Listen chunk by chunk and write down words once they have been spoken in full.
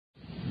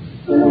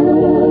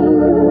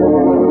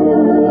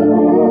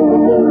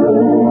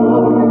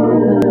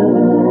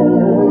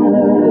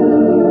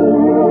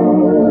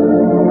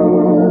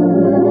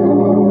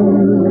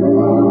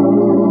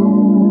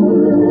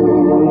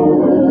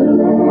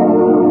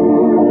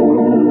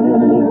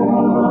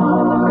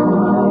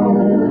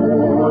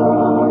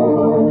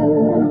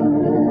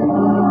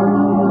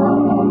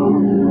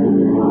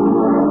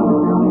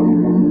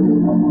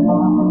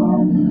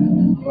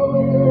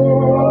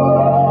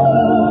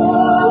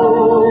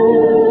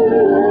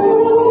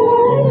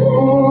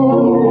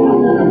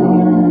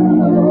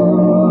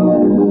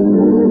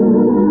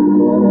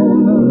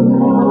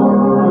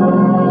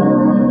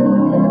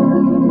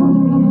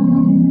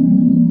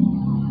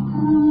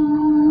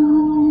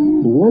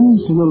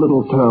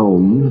little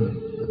town,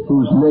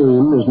 whose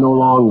name is no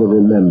longer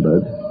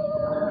remembered,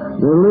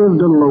 there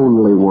lived a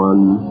lonely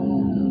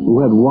one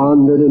who had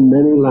wandered in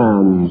many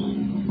lands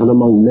and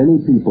among many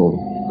people,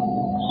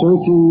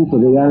 searching for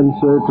the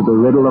answer to the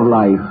riddle of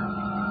life.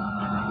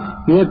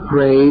 He had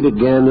prayed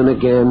again and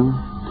again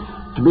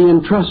to be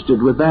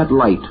entrusted with that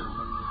light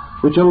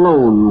which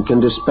alone can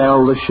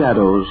dispel the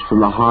shadows from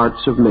the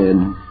hearts of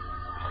men.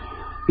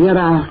 He had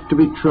asked to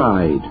be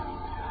tried,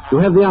 to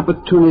have the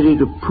opportunity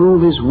to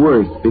prove his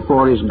worth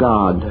before his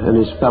God and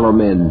his fellow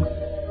men.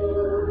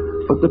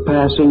 But the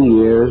passing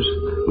years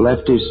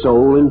left his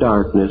soul in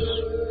darkness,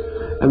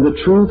 and the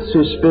truths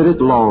his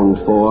spirit longed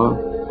for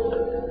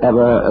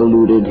ever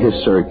eluded his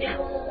search.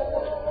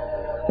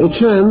 It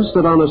chanced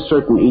that on a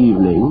certain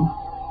evening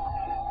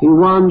he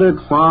wandered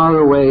far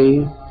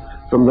away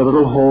from the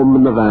little home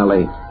in the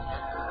valley,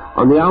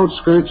 on the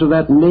outskirts of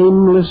that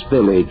nameless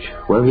village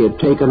where he had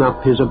taken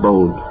up his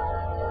abode.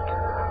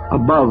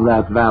 Above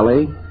that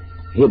valley,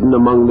 hidden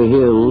among the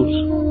hills,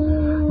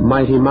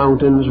 mighty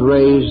mountains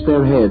raised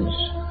their heads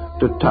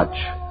to touch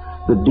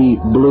the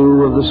deep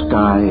blue of the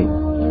sky.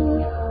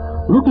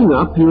 Looking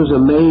up, he was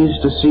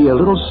amazed to see a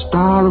little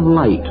star of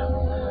light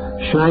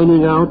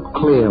shining out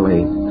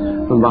clearly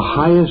from the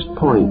highest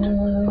point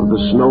of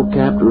the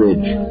snow-capped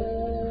ridge.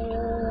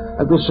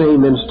 At the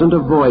same instant, a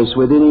voice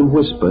within him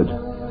whispered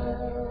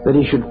that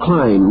he should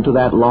climb to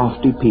that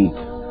lofty peak.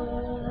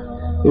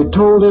 It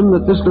told him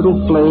that this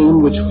little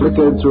flame which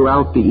flickered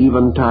throughout the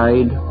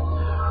eventide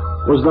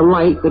was the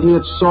light that he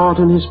had sought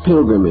in his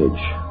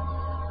pilgrimage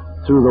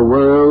through the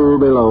world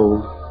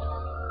below.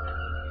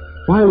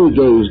 While he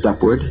gazed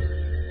upward,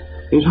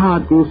 his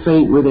heart grew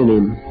faint within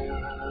him,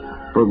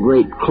 for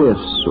great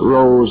cliffs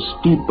rose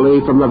steeply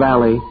from the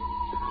valley.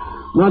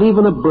 Not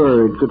even a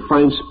bird could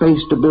find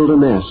space to build a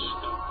nest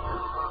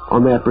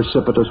on their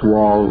precipitous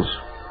walls.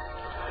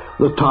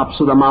 The tops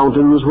of the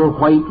mountains were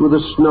white with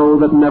the snow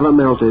that never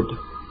melted.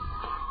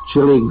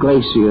 Chilly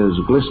glaciers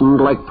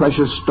glistened like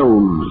precious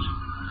stones,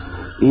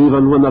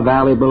 even when the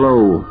valley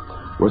below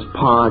was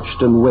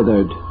parched and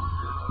withered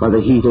by the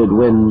heated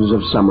winds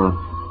of summer.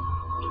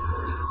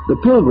 The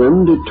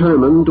pilgrim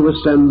determined to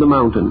ascend the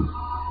mountain,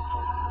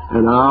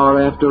 and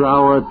hour after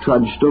hour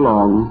trudged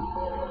along,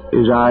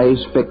 his eyes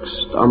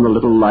fixed on the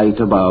little light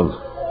above.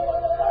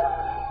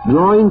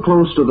 Drawing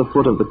close to the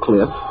foot of the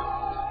cliff,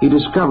 he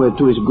discovered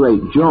to his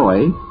great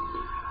joy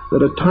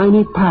that a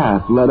tiny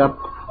path led up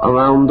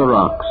around the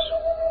rocks,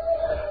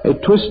 a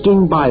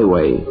twisting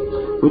byway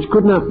which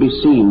could not be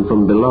seen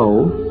from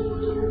below,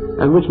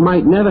 and which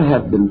might never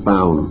have been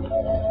found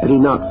had he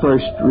not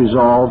first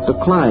resolved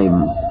to climb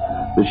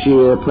the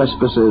sheer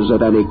precipices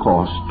at any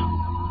cost.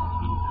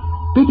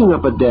 Picking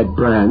up a dead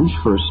branch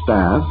for a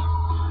staff,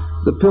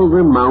 the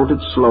pilgrim mounted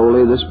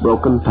slowly this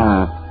broken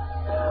path,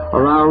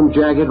 around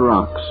jagged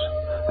rocks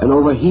and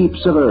over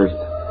heaps of earth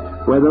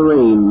where the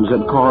rains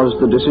had caused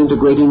the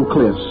disintegrating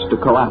cliffs to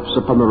collapse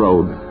upon the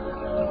road.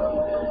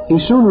 He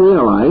soon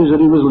realized that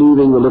he was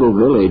leaving the little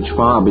village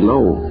far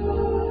below.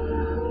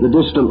 The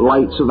distant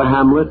lights of the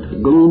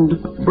hamlet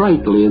gleamed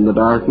brightly in the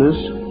darkness,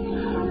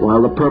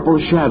 while the purple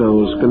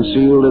shadows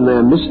concealed in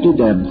their misty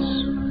depths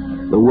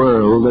the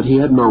world that he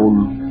had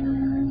known.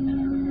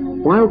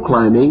 While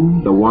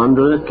climbing, the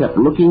wanderer kept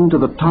looking to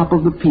the top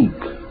of the peak,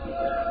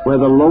 where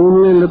the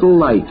lonely little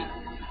light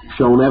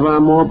shone ever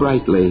more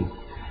brightly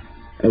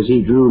as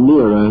he drew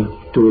nearer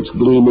to its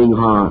gleaming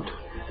heart.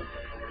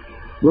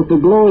 That the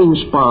glowing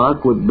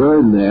spark would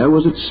burn there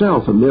was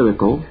itself a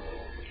miracle,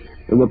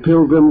 and the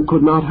pilgrim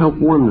could not help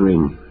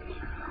wondering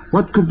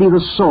what could be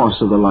the source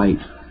of the light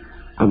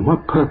and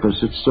what purpose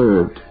it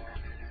served.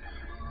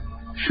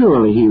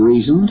 Surely, he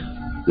reasoned,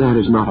 that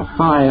is not a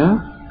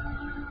fire,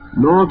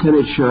 nor can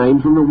it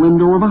shine from the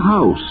window of a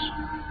house,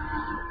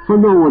 for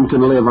no one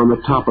can live on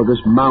the top of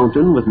this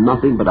mountain with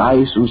nothing but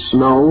ice and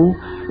snow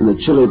and the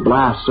chilly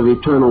blasts of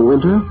eternal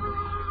winter.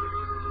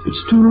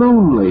 It's too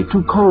lonely,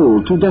 too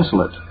cold, too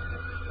desolate.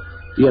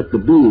 Yet the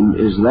beam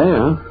is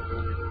there.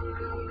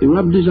 He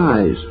rubbed his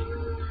eyes.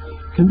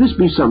 Can this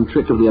be some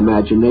trick of the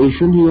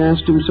imagination, he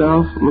asked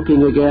himself,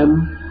 looking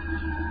again.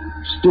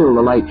 Still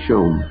the light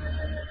shone.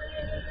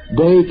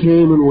 Day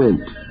came and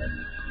went.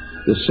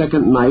 The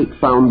second night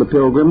found the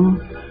pilgrim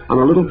on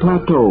a little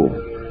plateau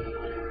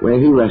where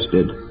he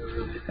rested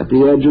at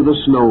the edge of the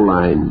snow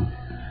line,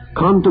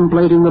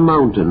 contemplating the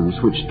mountains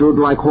which stood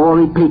like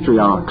hoary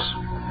patriarchs,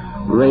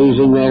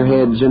 raising their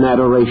heads in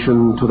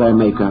adoration to their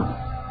Maker.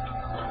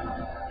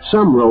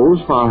 Some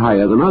rose far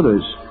higher than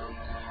others,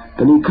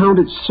 and he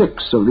counted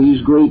 6 of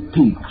these great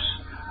peaks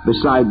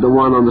beside the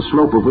one on the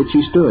slope of which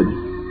he stood.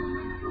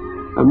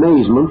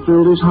 Amazement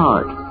filled his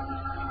heart,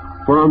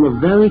 for on the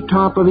very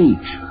top of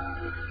each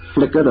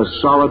flickered a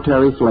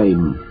solitary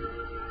flame.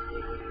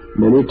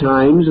 Many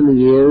times in the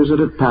years that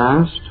had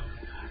passed,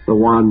 the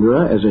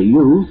wanderer, as a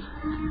youth,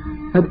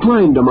 had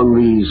climbed among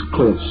these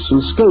cliffs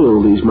and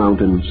scaled these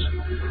mountains,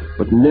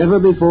 but never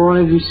before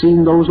had he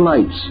seen those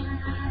lights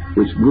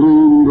which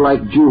gleamed like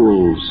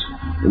jewels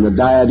in the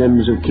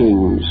diadems of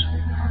kings.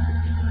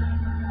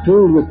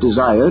 Filled with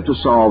desire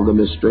to solve the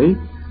mystery,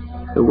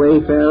 The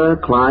wayfarer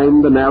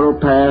climbed the narrow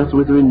path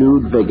with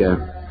renewed vigor,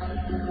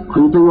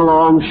 creeping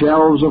along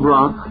shelves of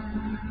rock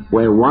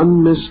where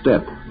one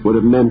misstep would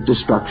have meant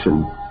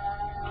destruction.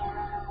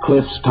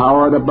 Cliffs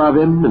towered above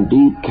him, and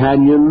deep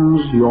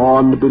canyons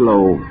yawned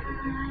below.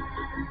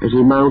 As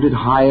he mounted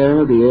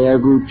higher, the air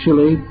grew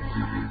chilly,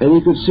 and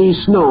he could see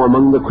snow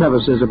among the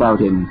crevices about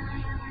him.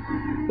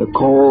 The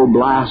cold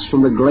blast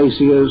from the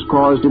glaciers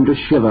caused him to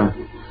shiver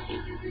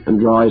and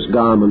draw his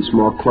garments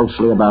more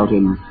closely about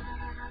him.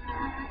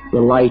 The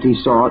light he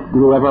sought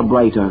grew ever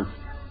brighter,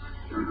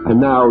 and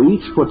now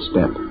each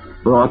footstep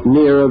brought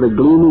nearer the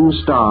gleaming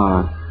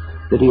star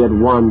that he had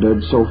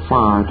wandered so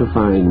far to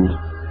find.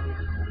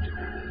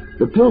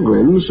 The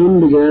pilgrim soon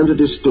began to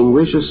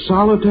distinguish a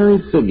solitary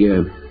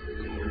figure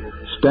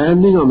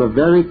standing on the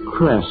very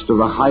crest of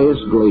the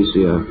highest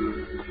glacier,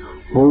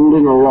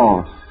 holding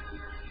aloft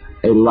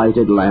a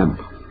lighted lamp.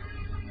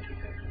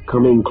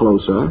 Coming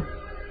closer,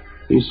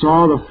 he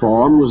saw the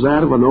form was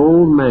that of an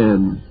old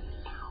man,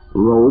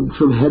 robed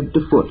from head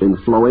to foot in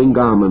flowing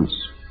garments,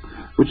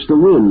 which the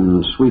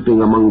wind,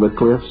 sweeping among the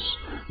cliffs,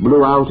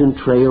 blew out in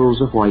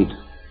trails of white.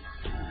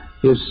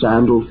 His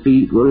sandaled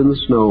feet were in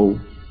the snow,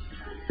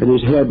 and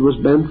his head was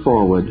bent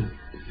forward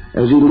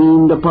as he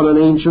leaned upon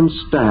an ancient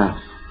staff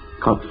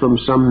cut from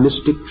some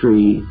mystic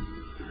tree,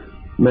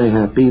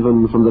 mayhap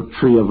even from the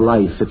tree of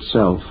life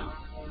itself.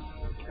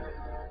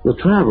 The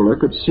traveler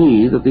could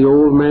see that the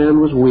old man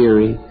was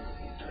weary,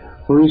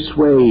 for he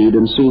swayed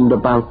and seemed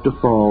about to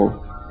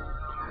fall,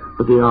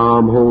 but the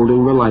arm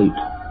holding the light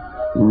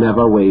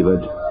never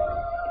wavered.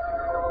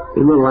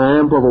 In the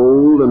lamp of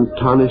old and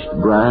tarnished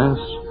brass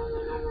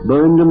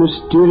burned a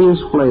mysterious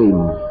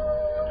flame,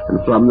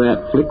 and from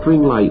that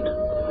flickering light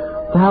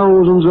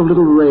thousands of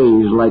little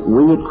rays like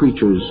winged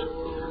creatures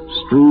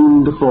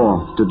streamed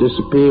forth to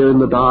disappear in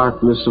the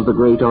darkness of the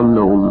great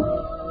unknown.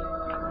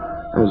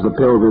 As the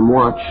pilgrim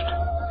watched,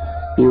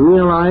 he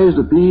realized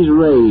that these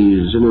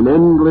rays, in an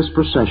endless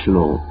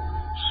processional,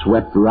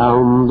 swept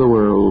round the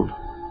world.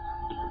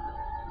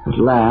 At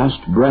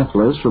last,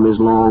 breathless from his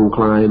long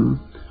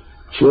climb,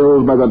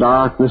 chilled by the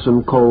darkness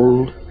and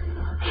cold,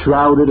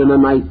 shrouded in a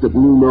night that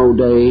knew no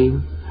day,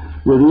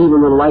 with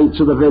even the lights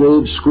of the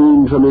village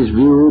screened from his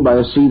view by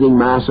a seething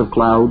mass of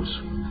clouds,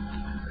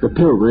 the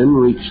pilgrim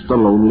reached the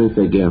lonely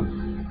figure.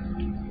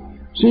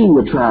 Seeing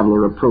the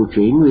traveler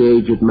approaching, the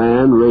aged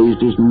man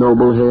raised his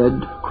noble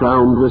head,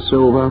 crowned with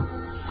silver,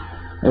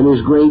 and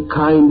his great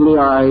kindly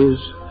eyes,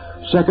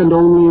 second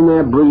only in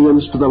their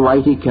brilliance to the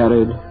light he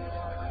carried,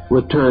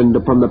 were turned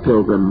upon the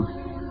pilgrim.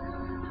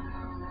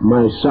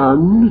 "My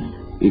son,"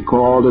 he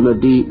called in a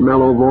deep,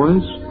 mellow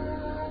voice,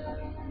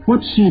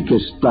 "what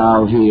seekest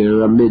thou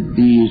here amid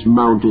these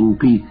mountain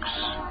peaks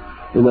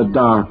in the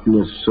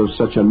darkness of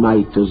such a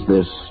night as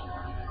this?"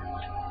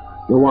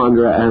 The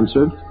wanderer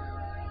answered,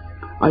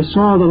 "I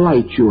saw the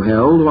light you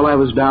held while I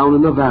was down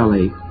in the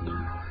valley,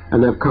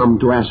 and have come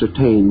to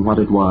ascertain what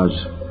it was."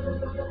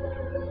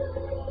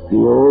 The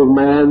old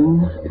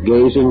man,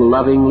 gazing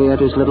lovingly at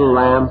his little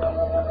lamp,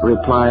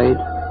 replied,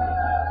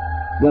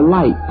 "The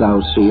light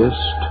thou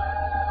seest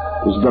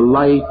is the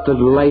light that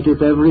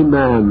lighteth every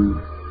man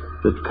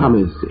that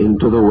cometh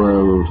into the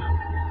world.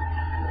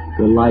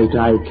 The light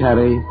I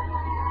carry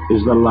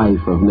is the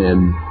life of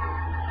men.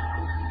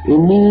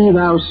 In me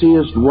thou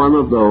seest one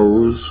of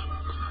those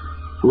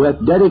who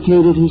hath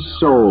dedicated his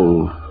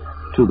soul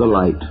to the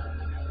light.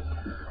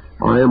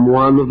 I am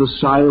one of the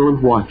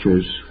silent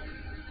watchers,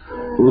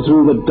 who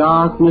through the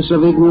darkness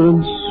of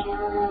ignorance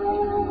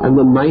and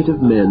the night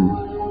of men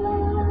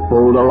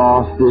hold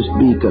aloft this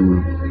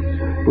beacon,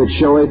 which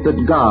showeth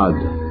that God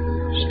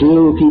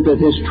still keepeth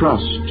his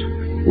trust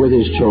with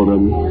his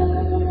children.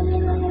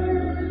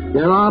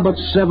 There are but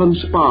 7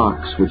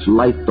 sparks which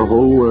light the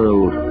whole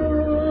world.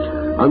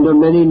 Under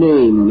many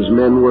names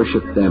men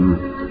worship them,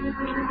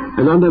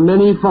 and under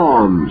many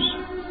forms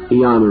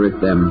he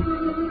honoreth them.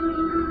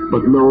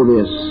 But know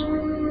this,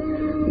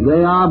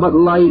 they are but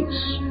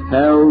lights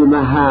held in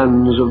the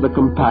hands of the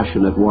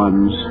compassionate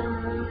ones.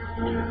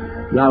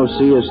 Thou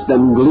seest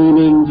them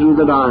gleaming through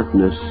the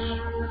darkness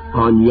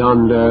on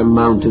yonder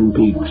mountain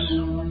peaks."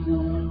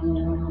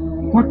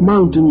 "What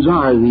mountains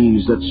are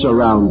these that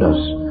surround us?"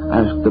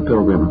 asked the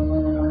pilgrim,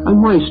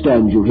 "and why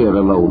stand you here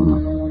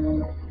alone?"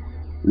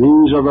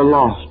 "These are the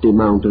lofty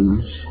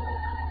mountains,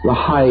 the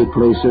high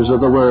places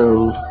of the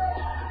world,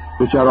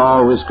 which are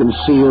always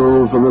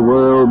concealed from the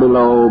world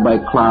below by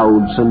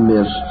clouds and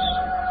mists,"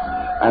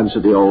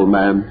 answered the old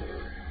man.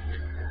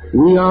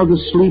 "We are the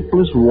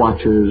sleepless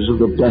watchers of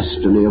the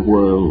destiny of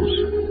worlds.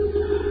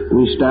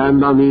 We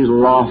stand on these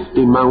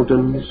lofty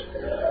mountains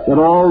that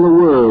all the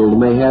world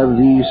may have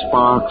these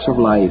sparks of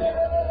life.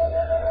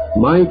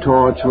 My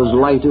torch was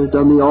lighted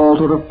on the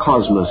altar of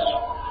Cosmos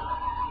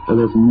and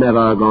has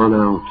never gone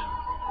out.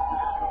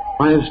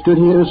 I have stood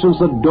here since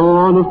the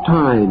dawn of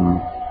time,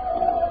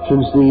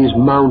 since these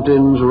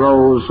mountains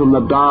rose from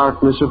the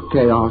darkness of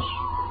chaos,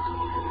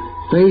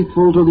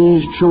 faithful to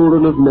these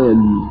children of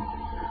men,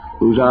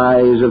 whose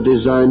eyes have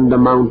discerned the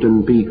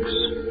mountain peaks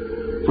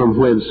from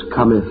whence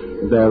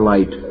cometh their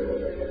light."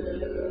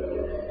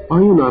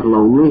 Are you not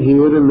lonely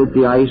here amid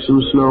the ice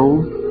and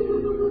snow?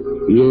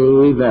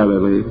 Yea,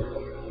 verily,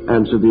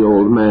 answered the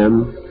old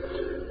man,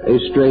 a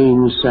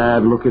strange,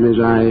 sad look in his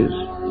eyes.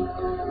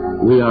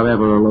 We are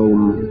ever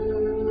alone.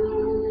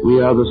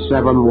 We are the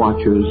 7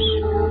 watchers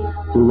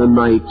through the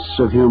nights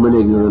of human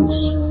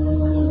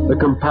ignorance. The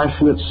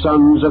compassionate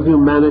sons of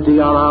humanity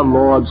are our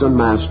lords and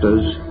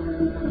masters.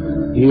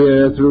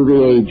 Here through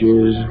the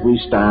ages we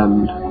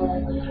stand.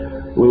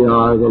 We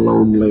are the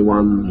lonely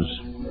ones,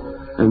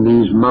 and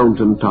these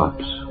mountain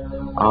tops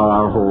are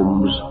our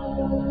homes.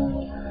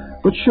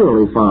 But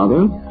surely,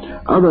 Father,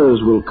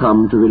 others will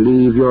come to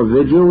relieve your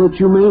vigil that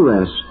you may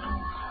rest,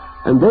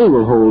 and they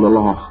will hold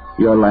aloft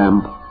your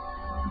lamp.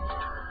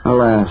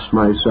 Alas,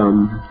 my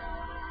son,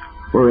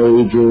 for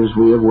ages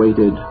we have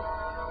waited,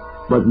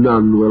 but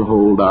none will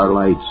hold our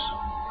lights.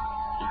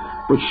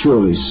 But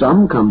surely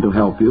some come to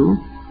help you.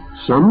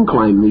 Some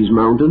climb these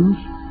mountains.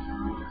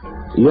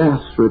 Yes,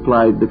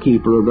 replied the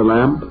keeper of the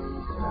lamp.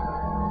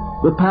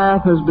 The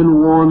path has been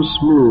worn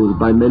smooth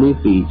by many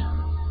feet.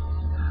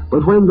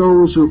 But when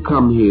those who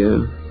come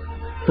here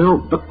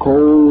felt the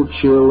cold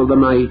chill of the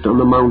night on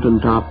the mountain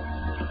top,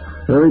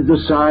 heard the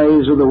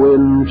sighs of the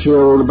wind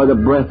chilled by the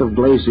breath of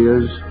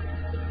glaciers,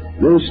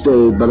 they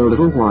stayed but a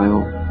little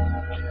while.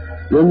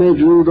 Then they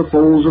drew the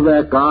folds of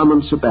their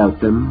garments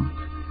about them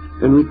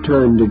and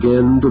returned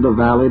again to the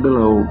valley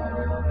below.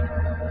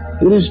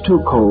 It is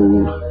too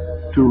cold,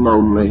 too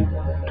lonely,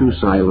 too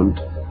silent.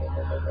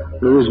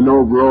 There is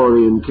no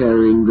glory in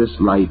carrying this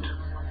light,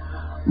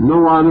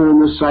 no honor in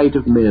the sight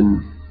of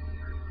men,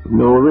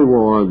 no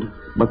reward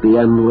but the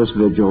endless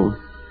vigil.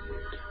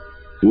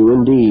 Few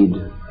indeed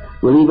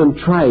will even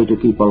try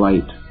to keep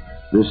alight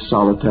this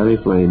solitary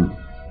flame.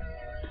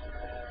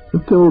 The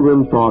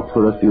pilgrim thought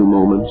for a few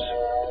moments,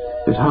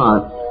 his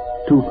heart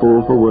too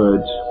full for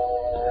words.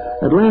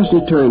 At last he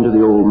turned to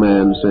the old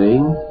man,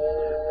 saying,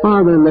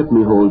 Father, let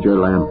me hold your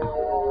lamp.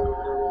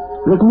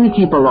 Let me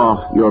keep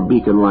aloft your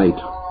beacon light,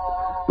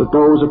 that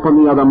those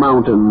upon the other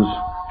mountains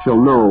shall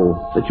know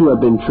that you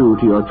have been true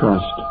to your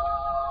trust.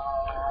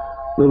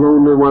 The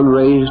lonely one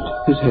raised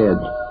his head,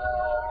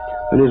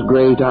 and his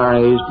great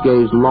eyes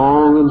gazed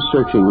long and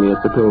searchingly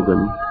at the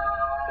pilgrim.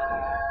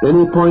 Then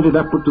he pointed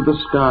upward to the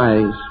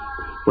skies,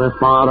 where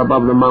far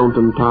above the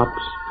mountain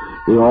tops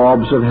the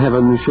orbs of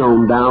heaven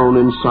shone down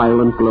in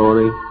silent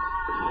glory,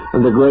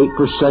 and the great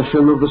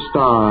procession of the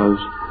stars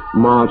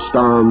marched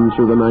on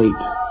through the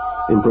night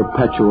in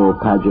perpetual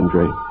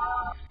pageantry.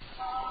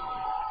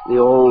 The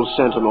old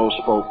sentinel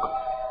spoke,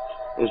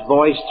 his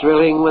voice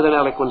thrilling with an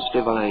eloquence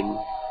divine.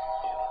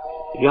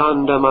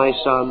 Yonder, my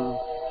son,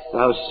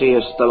 thou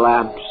seest the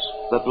lamps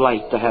that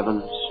light the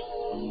heavens.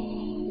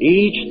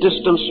 Each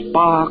distant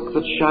spark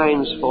that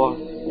shines forth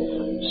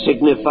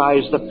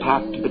signifies the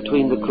pact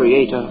between the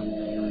Creator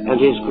and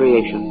His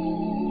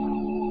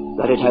creation,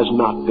 that it has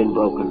not been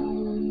broken.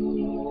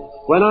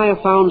 When I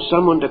have found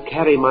someone to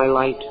carry my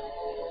light,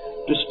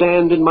 to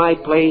stand in my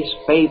place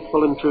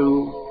faithful and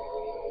true,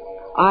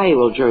 I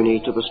will journey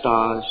to the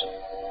stars.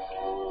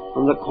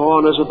 From the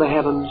corners of the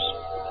heavens,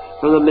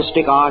 from the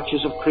mystic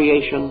arches of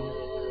creation,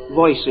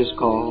 voices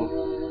call.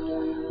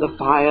 The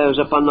fires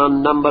upon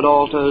unnumbered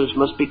altars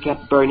must be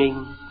kept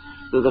burning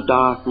through the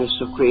darkness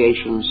of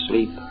creation's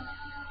sleep.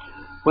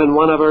 When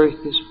one of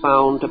earth is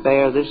found to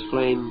bear this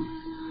flame,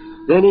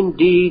 then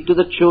indeed do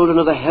the children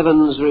of the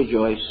heavens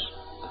rejoice,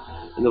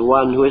 and the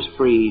one who is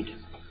freed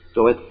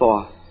goeth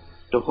forth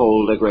to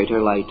hold a greater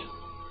light.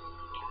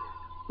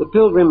 The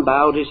pilgrim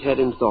bowed his head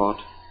in thought,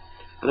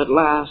 and at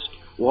last,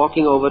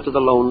 walking over to the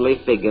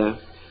lonely figure,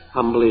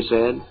 humbly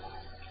said,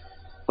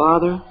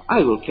 Father,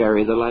 I will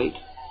carry the light.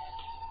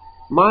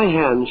 My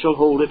hand shall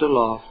hold it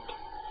aloft,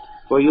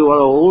 for you are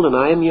old and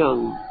I am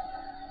young.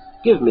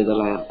 Give me the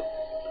lamp.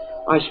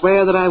 I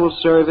swear that I will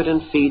serve it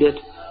and feed it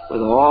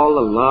with all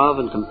the love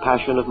and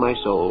compassion of my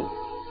soul.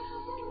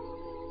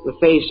 The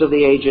face of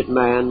the aged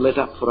man lit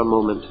up for a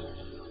moment,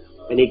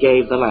 and he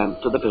gave the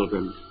lamp to the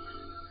pilgrim.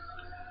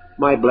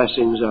 My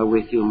blessings are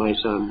with you, my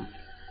son,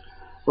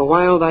 for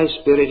while thy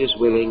spirit is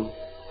willing,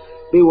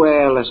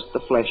 beware lest the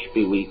flesh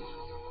be weak.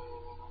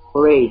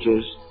 For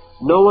ages,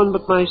 no one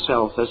but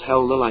myself has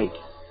held the light.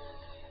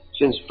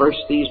 Since first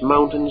these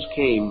mountains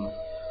came,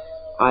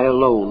 I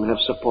alone have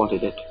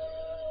supported it,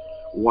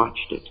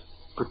 watched it,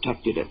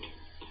 protected it.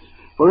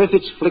 For if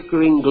its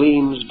flickering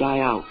gleams die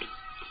out,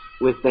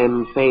 with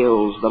them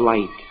fails the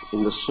light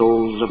in the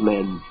souls of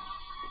men.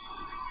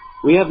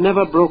 We have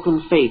never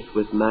broken faith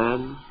with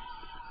man,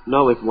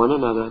 nor with one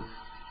another.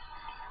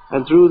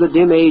 And through the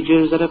dim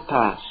ages that have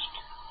passed,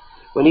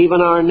 when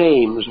even our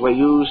names were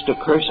used to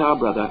curse our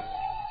brother,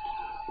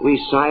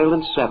 we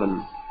silent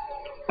 7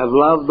 have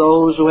loved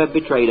those who have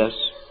betrayed us,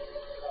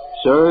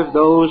 served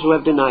those who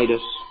have denied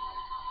us,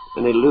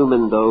 and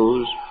illumined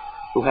those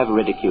who have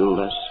ridiculed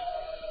us.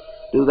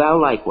 Do thou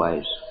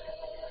likewise,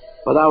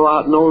 for thou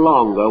art no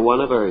longer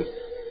one of earth.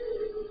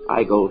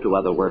 I go to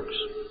other works.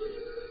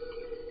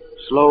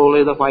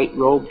 Slowly the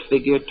white-robed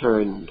figure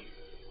turned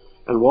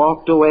and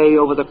walked away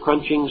over the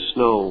crunching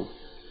snow,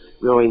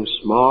 growing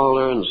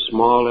smaller and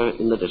smaller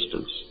in the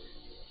distance.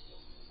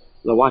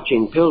 The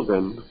watching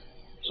pilgrim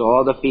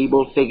saw the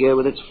feeble figure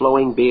with its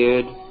flowing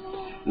beard,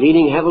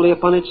 leaning heavily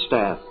upon its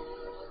staff,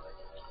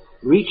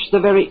 reach the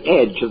very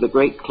edge of the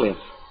great cliff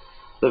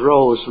that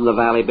rose from the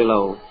valley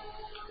below.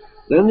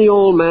 Then the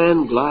old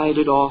man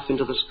glided off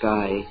into the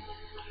sky,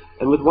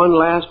 and with one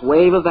last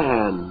wave of the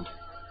hand,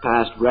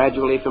 passed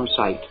gradually from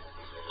sight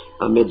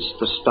amidst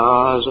the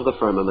stars of the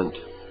firmament.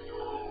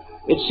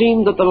 It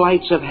seemed that the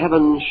lights of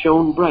heaven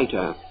shone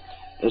brighter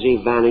as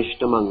he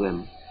vanished among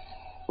them,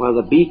 while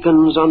the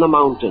beacons on the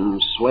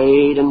mountains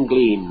swayed and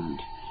gleamed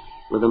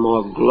with a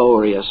more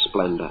glorious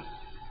splendor.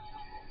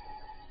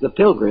 The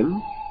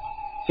pilgrim,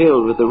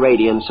 filled with the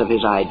radiance of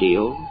his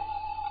ideal,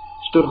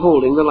 stood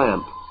holding the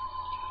lamp,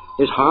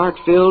 his heart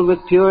filled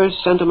with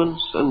purest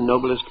sentiments and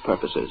noblest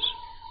purposes.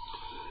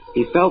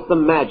 He felt the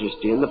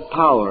majesty and the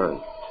power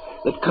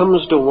that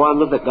comes to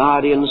one of the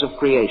guardians of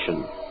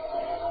creation.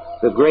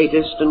 The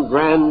greatest and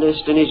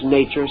grandest in his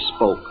nature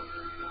spoke.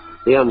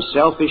 The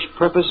unselfish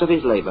purpose of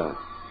his labor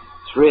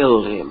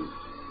thrilled him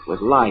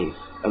with life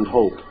and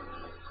hope.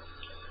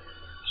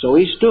 So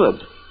he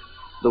stood,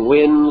 the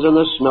winds and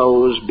the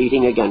snows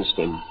beating against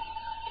him,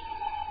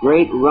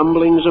 great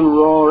rumblings and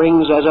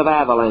roarings as of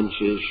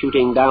avalanches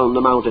shooting down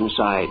the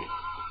mountainside,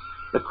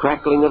 the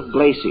crackling of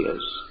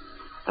glaciers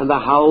and the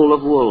howl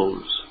of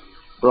wolves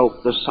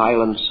broke the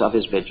silence of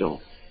his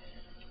vigil.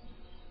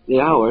 The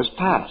hours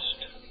passed.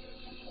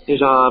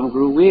 His arm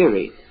grew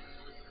weary,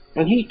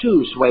 and he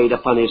too swayed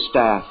upon his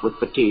staff with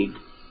fatigue.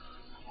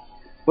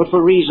 But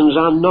for reasons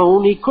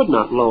unknown, he could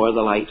not lower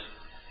the light.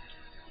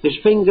 His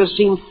fingers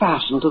seemed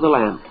fastened to the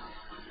lamp,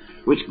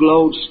 which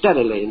glowed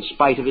steadily in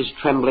spite of his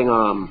trembling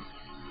arm.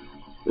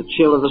 The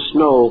chill of the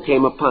snow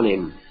came upon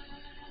him,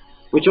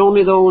 which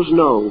only those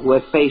know who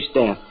have faced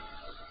death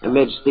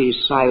amidst these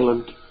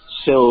silent,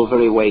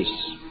 silvery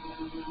wastes.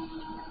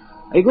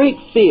 A great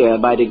fear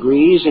by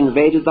degrees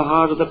invaded the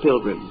heart of the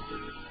pilgrim.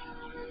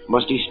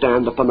 Must he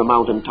stand upon the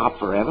mountain top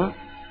forever?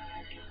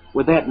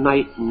 Would that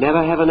night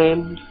never have an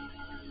end?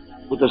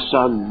 Would the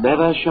sun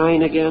never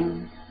shine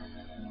again?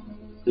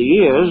 The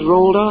years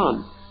rolled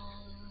on,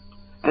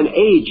 and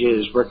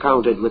ages were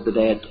counted with the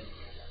dead.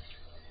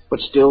 But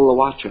still the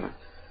watcher,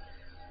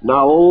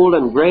 now old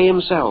and gray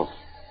himself,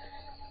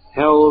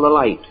 held the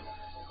light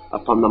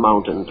upon the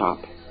mountain top.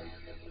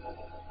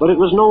 But it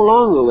was no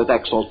longer with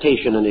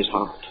exultation in his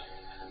heart,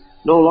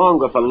 no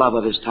longer for love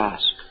of his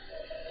task.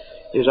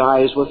 His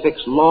eyes were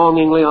fixed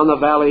longingly on the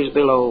valleys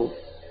below.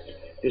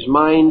 His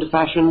mind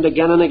fashioned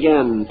again and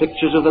again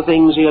pictures of the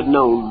things he had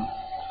known.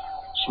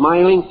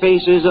 Smiling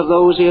faces of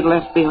those he had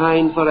left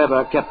behind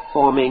forever kept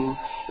forming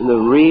in the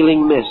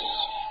reeling mists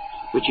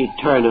which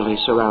eternally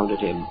surrounded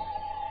him.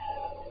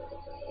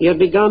 He had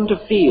begun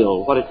to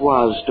feel what it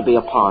was to be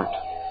apart.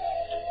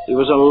 He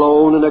was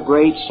alone in a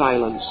great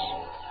silence,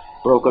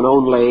 broken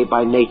only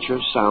by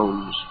nature's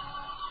sounds.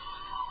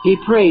 He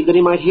prayed that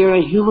he might hear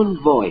a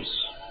human voice.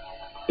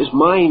 His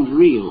mind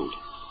reeled,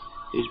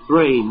 his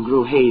brain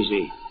grew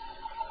hazy,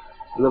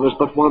 and there was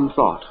but one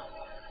thought.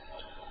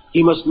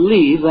 He must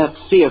leave that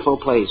fearful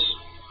place.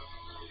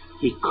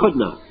 He could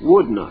not,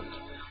 would not,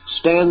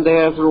 stand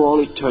there through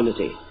all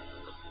eternity.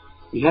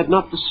 He had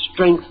not the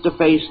strength to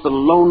face the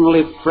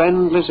lonely,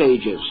 friendless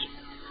ages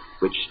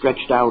which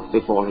stretched out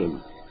before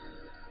him.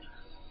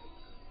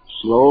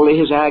 Slowly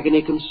his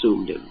agony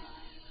consumed him,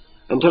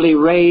 until he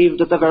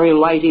raved at the very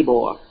light he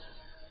bore.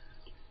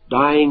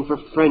 Dying for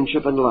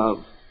friendship and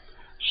love,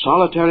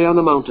 solitary on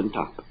the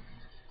mountaintop,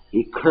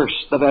 he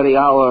cursed the very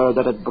hour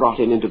that had brought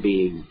him into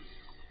being.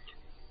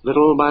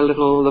 Little by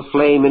little, the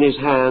flame in his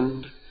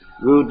hand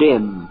grew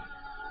dim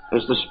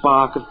as the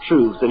spark of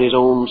truth in his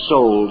own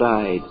soul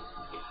died,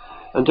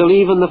 until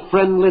even the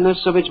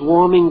friendliness of its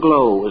warming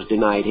glow was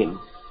denied him.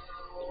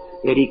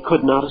 Yet he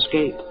could not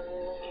escape.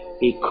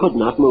 He could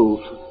not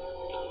move.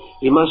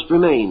 He must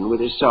remain with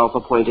his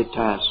self-appointed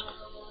task.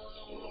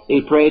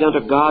 He prayed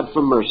unto God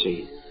for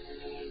mercy.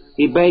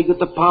 He begged that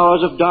the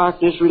powers of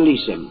darkness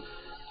release him.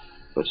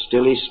 But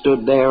still he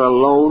stood there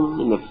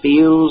alone in the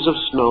fields of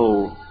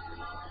snow,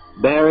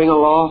 bearing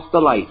aloft the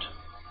light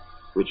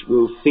which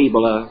grew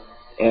feebler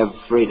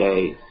every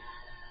day.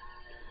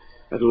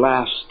 At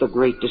last the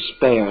great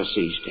despair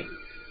seized him,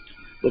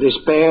 the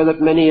despair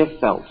that many have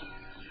felt,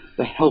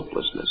 the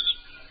helplessness,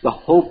 the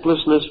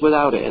hopelessness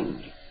without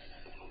end.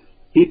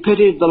 He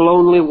pitied the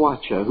lonely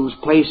watcher whose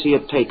place he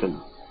had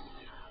taken.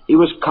 He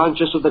was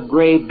conscious of the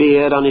gray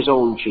beard on his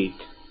own cheek.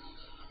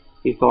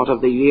 He thought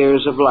of the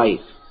years of life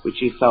which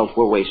he felt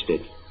were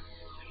wasted.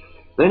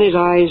 Then his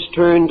eyes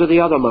turned to the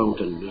other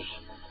mountains,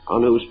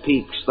 on whose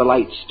peaks the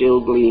light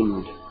still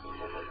gleamed,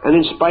 and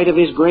in spite of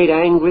his great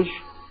anguish,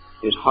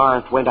 his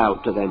heart went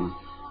out to them.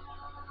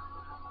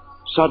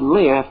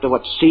 Suddenly, after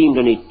what seemed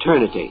an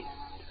eternity,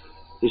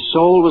 his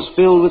soul was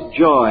filled with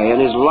joy,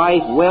 and his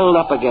life welled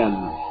up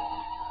again.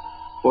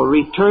 For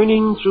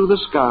returning through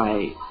the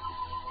sky,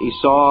 he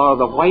saw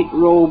the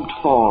white-robed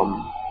form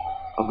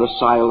of the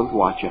silent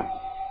watcher.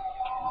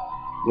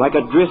 Like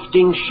a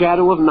drifting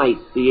shadow of night,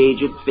 the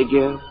aged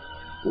figure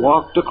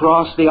walked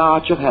across the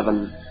arch of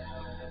heaven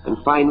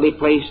and finally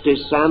placed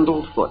his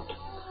sandaled foot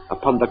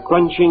upon the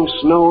crunching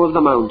snow of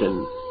the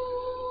mountain,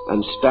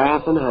 and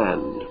staff in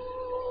hand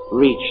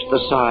reached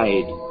the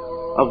side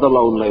of the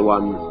lonely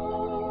one.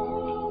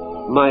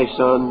 My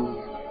son,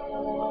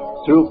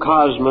 through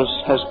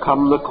Cosmos has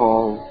come the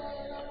call.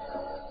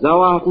 Thou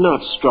art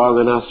not strong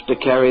enough to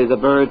carry the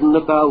burden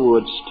that thou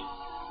wouldst.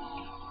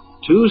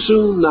 Too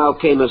soon thou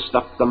camest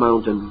up the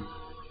mountain,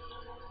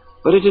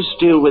 but it is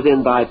still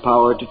within thy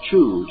power to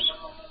choose.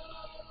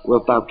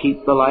 Wilt thou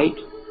keep the light?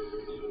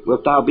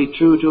 Wilt thou be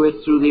true to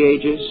it through the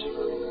ages?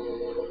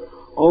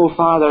 Oh,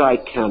 Father, I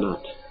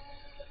cannot.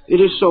 It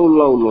is so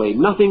lonely,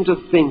 nothing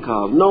to think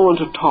of, no one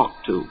to talk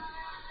to.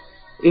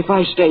 If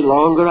I stay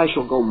longer, I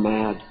shall go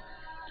mad.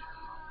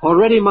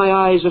 Already my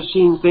eyes have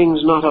seen things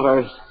not of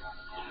earth,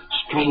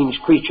 strange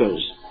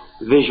creatures,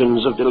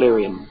 visions of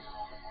delirium.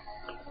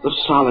 The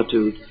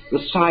solitude, the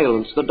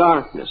silence, the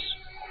darkness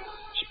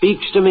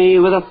speaks to me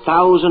with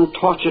 1,000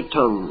 tortured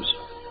tongues.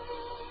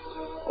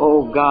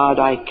 Oh God,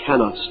 I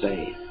cannot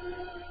stay.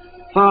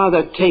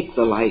 Father, take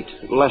the light,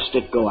 lest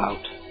it go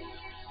out.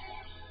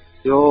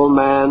 The old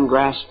man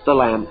grasped the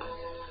lamp,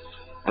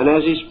 and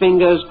as his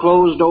fingers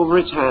closed over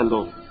its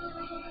handle,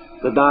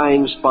 the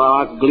dying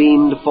spark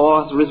gleamed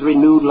forth with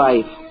renewed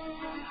life,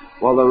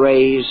 while the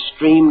rays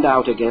streamed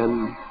out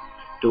again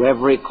to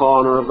every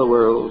corner of the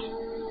world.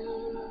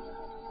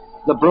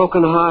 The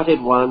broken-hearted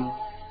one,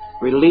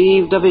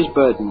 relieved of his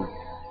burden,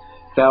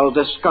 fell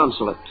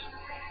disconsolate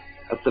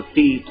at the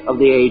feet of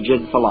the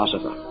aged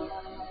philosopher.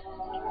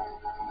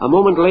 A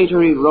moment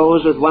later he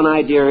rose with one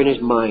idea in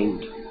his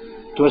mind,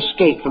 to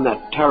escape from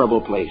that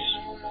terrible place.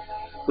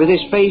 With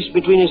his face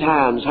between his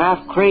hands,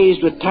 half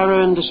crazed with terror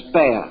and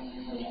despair,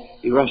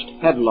 he rushed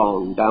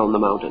headlong down the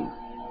mountain.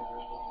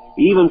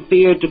 He even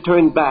feared to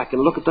turn back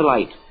and look at the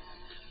light,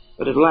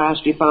 but at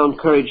last he found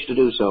courage to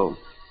do so,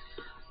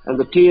 and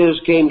the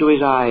tears came to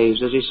his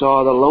eyes as he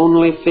saw the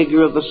lonely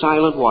figure of the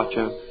silent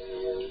watcher,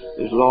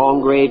 his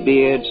long gray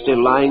beard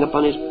still lying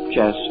upon his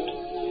chest,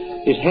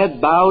 his head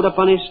bowed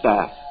upon his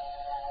staff,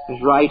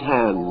 his right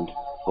hand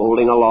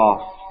holding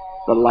aloft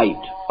the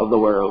light of the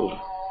world.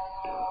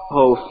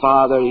 Oh,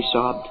 Father, he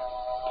sobbed,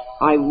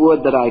 I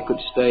would that I could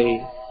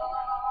stay.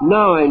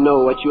 Now I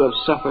know what you have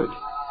suffered.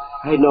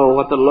 I know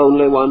what the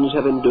lonely ones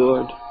have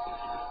endured.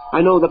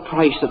 I know the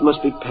price that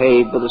must be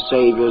paid by the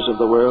saviors of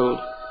the world.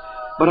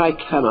 But I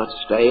cannot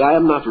stay. I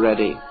am not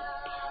ready.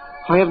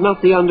 I have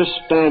not the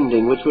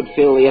understanding which would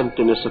fill the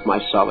emptiness of my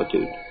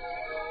solitude.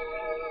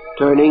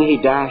 Turning,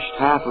 he dashed,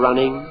 half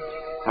running,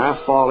 half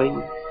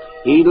falling,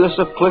 heedless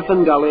of cliff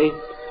and gully,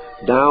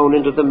 down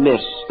into the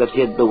mist that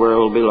hid the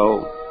world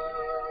below.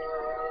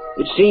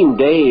 It seemed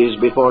days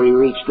before he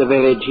reached the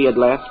village he had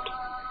left,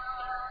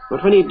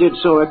 but when he did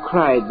so a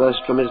cry burst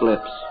from his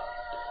lips.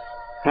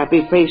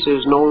 Happy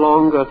faces no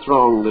longer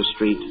thronged the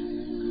street.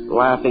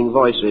 Laughing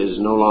voices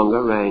no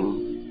longer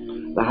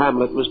rang. The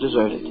hamlet was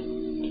deserted.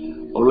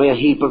 Only a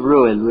heap of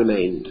ruin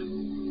remained.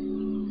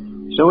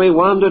 So he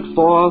wandered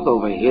forth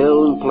over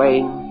hill and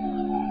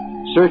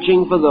plain,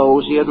 searching for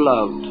those he had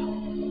loved.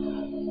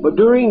 But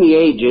during the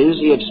ages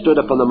he had stood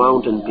upon the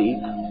mountain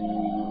peak,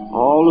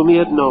 all whom he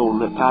had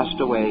known had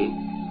passed away.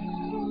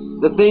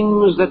 The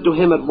things that to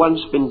him had once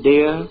been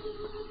dear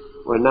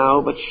were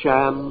now but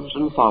shams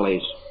and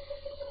follies.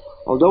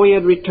 Although he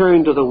had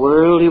returned to the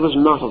world, he was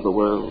not of the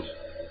world,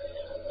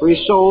 for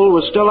his soul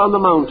was still on the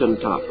mountain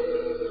top,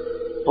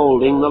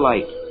 holding the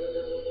light.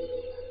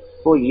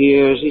 For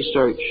years he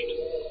searched,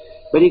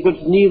 but he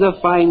could neither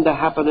find the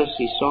happiness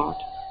he sought,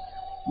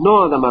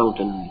 nor the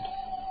mountain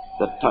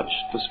that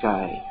touched the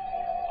sky.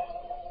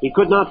 He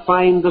could not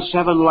find the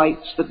 7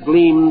 lights that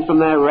gleamed from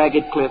their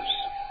ragged cliffs,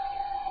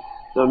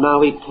 though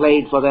now he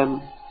played for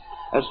them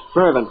as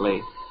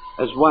fervently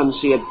as once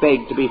he had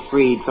begged to be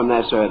freed from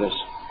their service.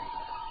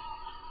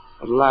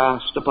 At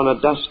last, upon a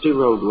dusty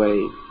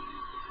roadway,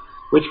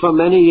 which for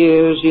many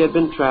years he had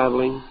been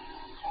traveling,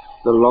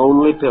 the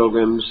lonely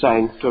pilgrim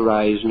sank to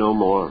rise no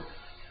more.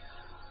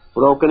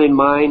 Broken in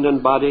mind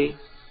and body,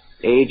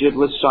 aged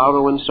with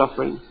sorrow and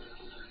suffering,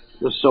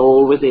 the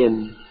soul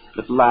within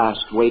at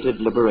last waited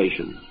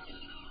liberation.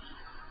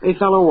 A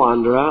fellow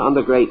wanderer on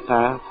the great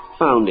path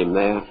found him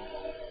there,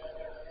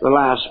 the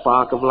last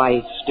spark of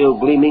light still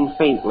gleaming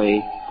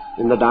faintly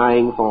in the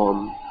dying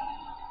form.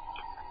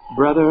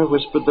 "Brother,"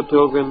 whispered the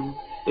pilgrim,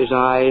 his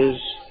eyes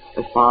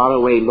a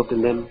far-away look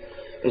in them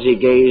as he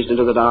gazed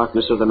into the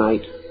darkness of the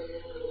night,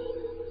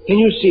 "can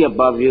you see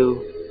above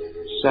you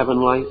 7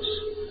 lights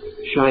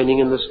shining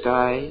in the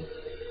sky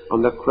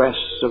on the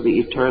crests of the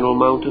eternal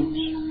mountains?"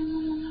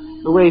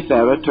 The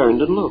wayfarer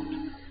turned and looked.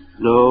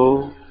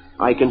 "No,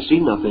 I can see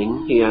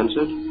nothing," he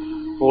answered,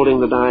 holding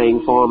the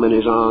dying form in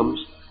his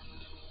arms.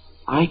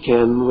 "I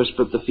can,"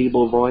 whispered the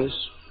feeble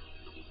voice.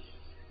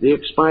 The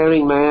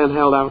expiring man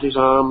held out his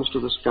arms to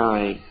the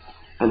sky,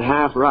 and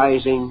half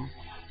rising,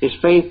 his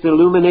face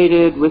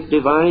illuminated with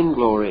divine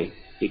glory,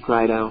 he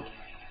cried out,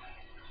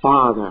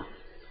 "Father,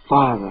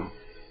 Father,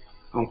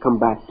 I come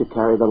back to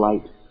carry the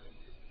light.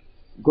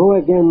 Go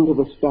again to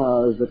the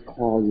stars that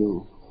call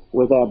you,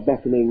 with their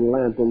beckoning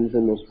lanterns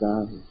in the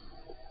sky.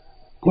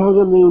 Tell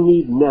them you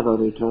need never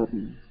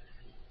return.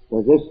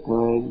 For this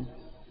time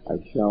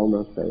I shall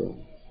not fail.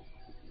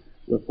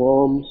 The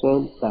form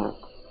sank back,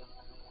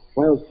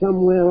 while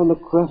somewhere on the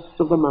crests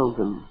of the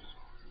mountains,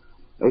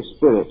 a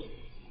spirit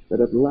that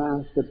at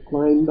last had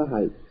climbed the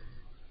height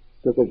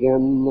took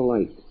again the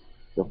light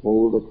to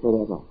hold it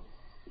forever,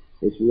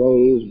 its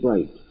rays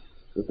bright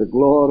with the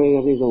glory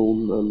of his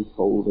own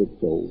unfolded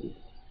soul.